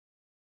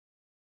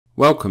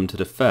Welcome to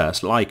the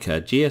first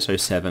Leica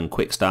GS07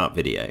 quick start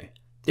video.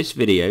 This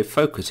video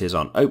focuses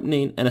on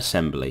opening and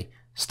assembly,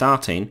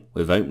 starting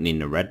with opening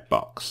the red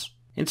box.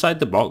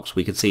 Inside the box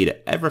we can see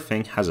that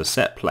everything has a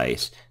set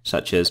place,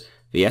 such as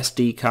the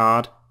SD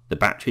card, the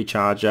battery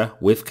charger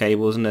with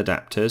cables and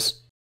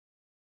adapters,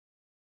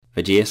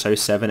 the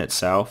GS07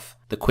 itself,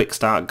 the quick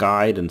start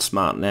guide and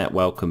SmartNet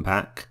welcome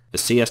pack, the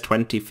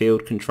CS20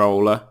 field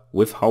controller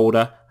with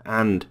holder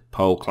and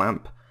pole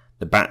clamp,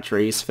 the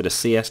batteries for the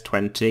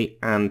CS20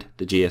 and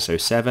the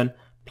GS07,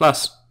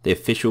 plus the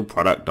official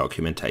product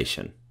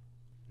documentation.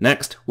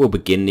 Next, we'll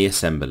begin the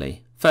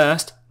assembly.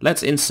 First,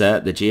 let's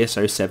insert the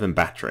GS07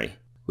 battery.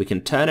 We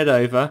can turn it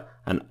over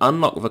and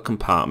unlock the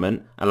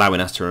compartment,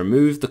 allowing us to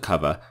remove the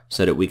cover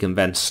so that we can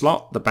then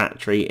slot the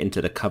battery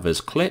into the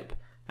cover's clip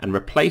and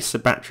replace the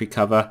battery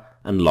cover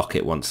and lock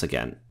it once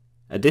again.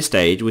 At this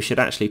stage, we should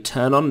actually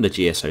turn on the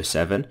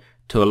GS07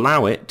 to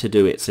allow it to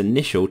do its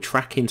initial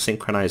tracking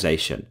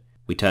synchronization.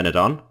 We turn it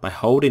on by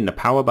holding the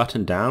power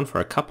button down for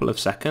a couple of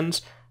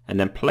seconds and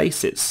then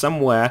place it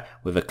somewhere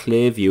with a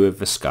clear view of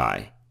the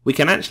sky. We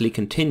can actually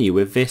continue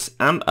with this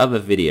and other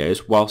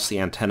videos whilst the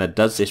antenna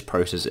does this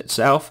process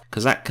itself,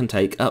 because that can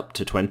take up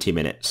to 20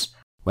 minutes.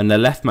 When the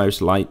leftmost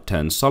light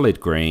turns solid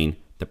green,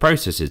 the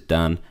process is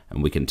done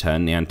and we can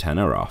turn the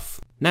antenna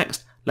off.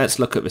 Next, let's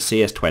look at the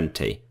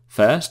CS20.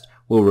 First,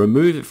 we'll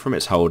remove it from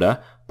its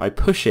holder by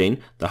pushing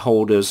the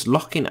holder's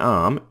locking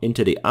arm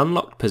into the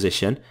unlocked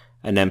position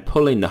and then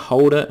pulling the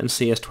holder and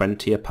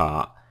CS20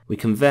 apart. We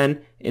can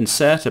then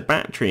insert a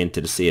battery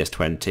into the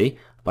CS20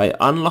 by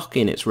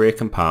unlocking its rear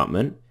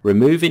compartment,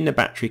 removing the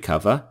battery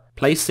cover,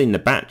 placing the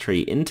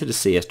battery into the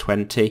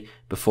CS20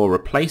 before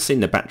replacing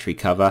the battery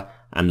cover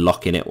and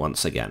locking it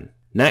once again.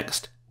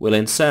 Next, we'll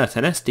insert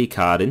an SD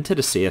card into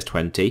the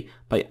CS20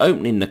 by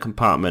opening the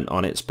compartment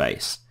on its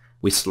base.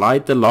 We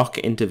slide the lock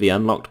into the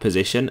unlocked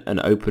position and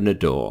open the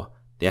door.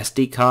 The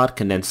SD card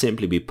can then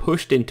simply be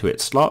pushed into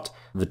its slot,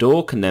 the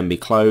door can then be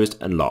closed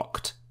and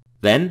locked.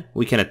 Then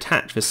we can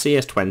attach the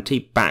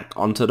CS20 back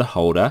onto the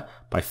holder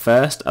by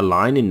first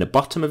aligning the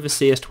bottom of the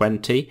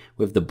CS20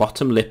 with the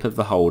bottom lip of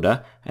the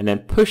holder and then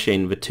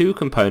pushing the two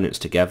components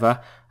together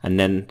and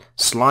then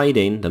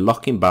sliding the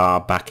locking bar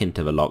back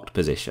into the locked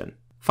position.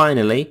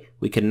 Finally,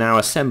 we can now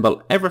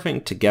assemble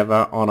everything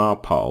together on our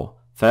pole.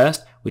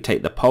 First, we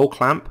take the pole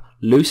clamp,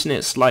 loosen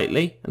it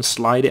slightly and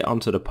slide it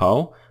onto the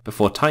pole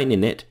before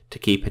tightening it to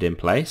keep it in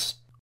place.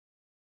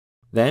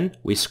 Then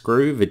we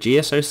screw the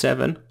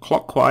GS07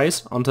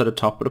 clockwise onto the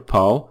top of the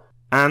pole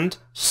and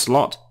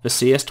slot the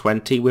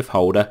CS20 with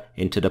holder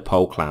into the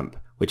pole clamp,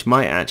 which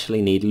might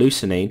actually need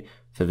loosening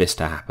for this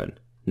to happen.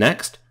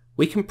 Next,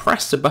 we can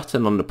press the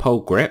button on the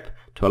pole grip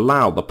to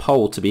allow the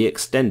pole to be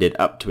extended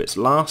up to its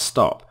last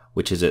stop,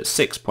 which is at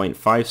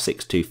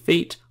 6.562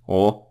 feet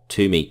or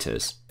 2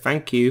 meters.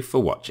 Thank you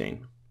for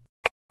watching.